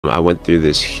I went through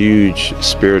this huge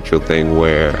spiritual thing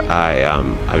where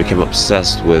I became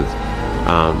obsessed with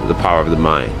the power of the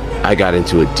mind. I got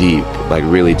into it deep, like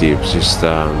really deep, just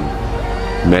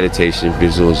meditation,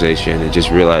 visualization, and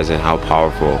just realizing how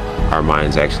powerful our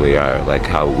minds actually are, like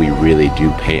how we really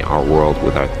do paint our world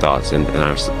with our thoughts and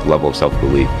our level of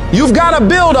self-belief. You've got to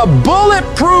build a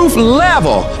bulletproof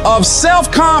level of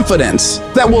self-confidence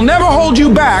that will never hold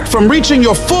you back from reaching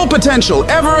your full potential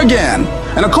ever again.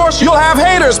 And of course, you'll have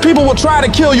haters. People will try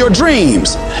to kill your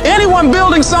dreams. Anyone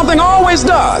building something always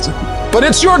does. But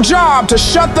it's your job to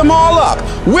shut them all up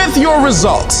with your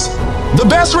results. The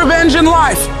best revenge in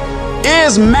life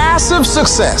is massive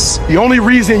success. The only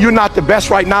reason you're not the best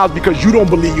right now is because you don't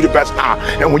believe you're the best now.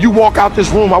 And when you walk out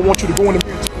this room, I want you to go in the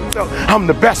mirror and tell yourself, I'm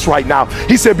the best right now.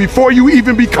 He said, before you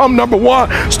even become number one,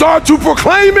 start to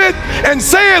proclaim it and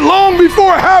say it long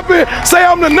before it happens. Say,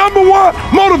 I'm the number one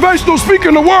motivational speaker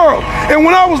in the world. And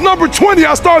when I was number 20,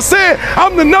 I started saying,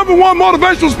 I'm the number one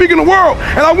motivational speaker in the world.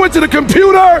 And I went to the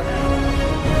computer,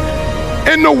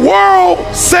 and the world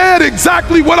said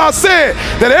exactly what I said,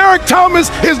 that Eric Thomas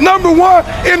is number one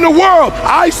in the world.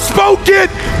 I spoke it,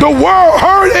 the world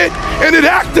heard it, and it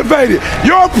activated.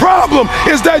 Your problem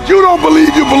is that you don't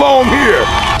believe you belong here.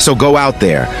 So go out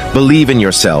there, believe in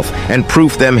yourself, and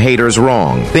prove them haters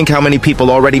wrong. Think how many people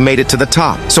already made it to the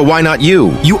top. So why not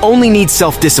you? You only need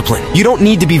self-discipline. You don't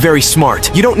need to be very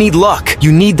smart. You don't need luck.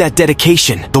 You need that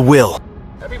dedication, the will.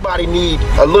 Everybody need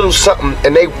a little something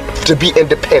and they to be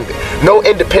independent. No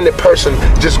independent person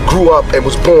just grew up and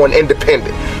was born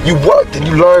independent. You worked and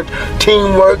you learned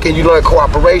teamwork and you learned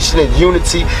cooperation and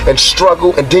unity and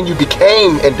struggle, and then you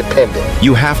became independent.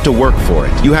 You have to work for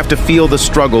it. You have to feel the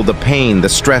struggle, the pain, the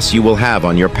stress you will have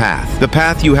on your path. The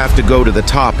path you have to go to the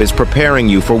top is preparing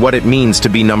you for what it means to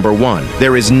be number one.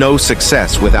 There is no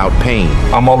success without pain.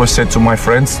 I'm always said to my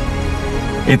friends,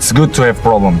 it's good to have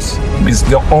problems. It's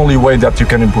the only way that you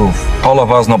can improve. All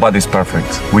of us, nobody's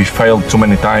perfect. We failed too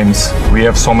many times. We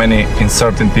have so many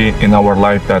uncertainty in our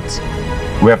life that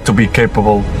we have to be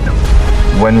capable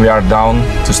when we are down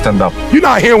to stand up. You're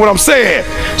not hearing what I'm saying.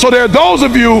 So there are those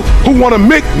of you who want to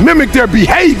mimic their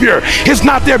behavior. It's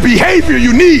not their behavior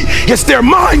you need. It's their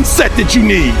mindset that you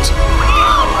need.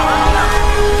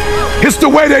 It's the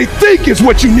way they think is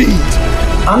what you need.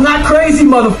 I'm not crazy,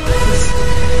 motherfuckers.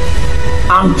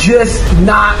 I'm just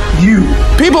not you.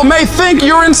 People may think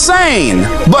you're insane,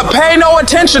 but pay no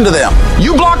attention to them.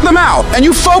 You block them out and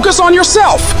you focus on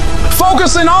yourself.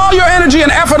 Focusing all your energy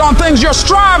and effort on things you're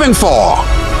striving for.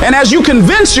 And as you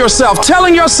convince yourself,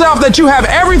 telling yourself that you have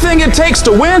everything it takes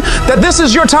to win, that this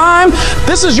is your time,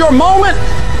 this is your moment,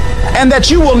 and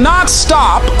that you will not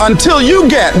stop until you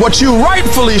get what you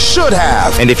rightfully should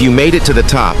have. And if you made it to the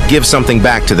top, give something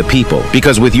back to the people,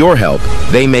 because with your help,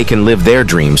 they make and live their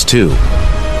dreams too.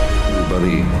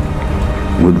 Everybody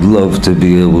would love to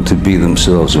be able to be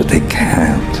themselves, but they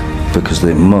can't, because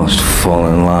they must fall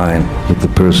in line with the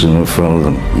person in front of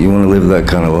them. You want to live that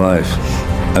kind of life?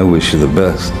 I wish you the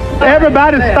best.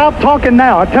 Everybody stop talking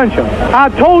now. Attention. I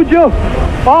told you,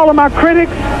 all of my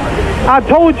critics, I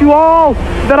told you all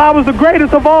that I was the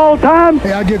greatest of all time.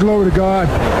 Hey, I give glory to God,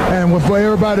 and for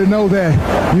everybody to know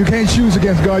that you can't choose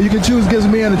against God. You can choose against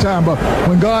me anytime, but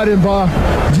when God involved,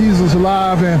 Jesus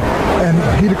alive, and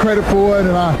he the credit for it,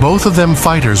 and I. Both of them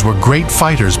fighters were great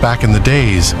fighters back in the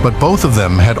days, but both of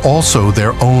them had also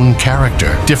their own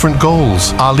character, different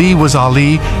goals. Ali was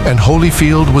Ali, and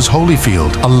Holyfield was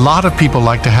Holyfield. A lot of people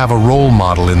like to have a role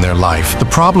model in their life. The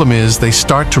problem is they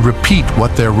start to repeat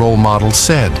what their role model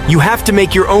said. You have to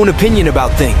make your own opinion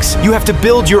about things. You have to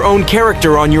build your own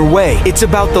character on your way. It's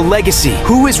about the legacy.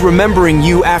 Who is remembering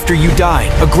you after you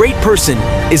died? A great person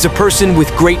is a person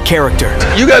with great character.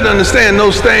 You got to understand,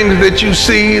 those things that you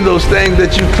see, those things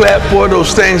that you clap for,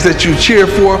 those things that you cheer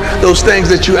for, those things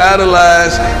that you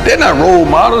idolize, they're not role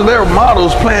models, they're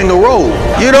models playing a role.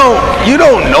 You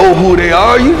don't know who they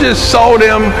are, you just saw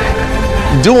them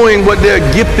doing what they're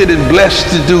gifted and blessed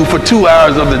to do for 2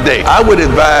 hours of the day. I would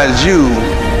advise you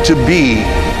to be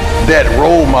that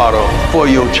role model for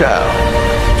your child,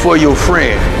 for your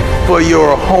friend, for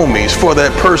your homies, for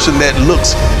that person that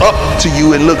looks up to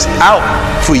you and looks out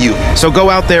for you. So go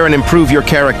out there and improve your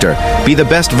character. Be the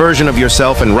best version of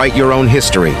yourself and write your own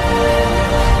history.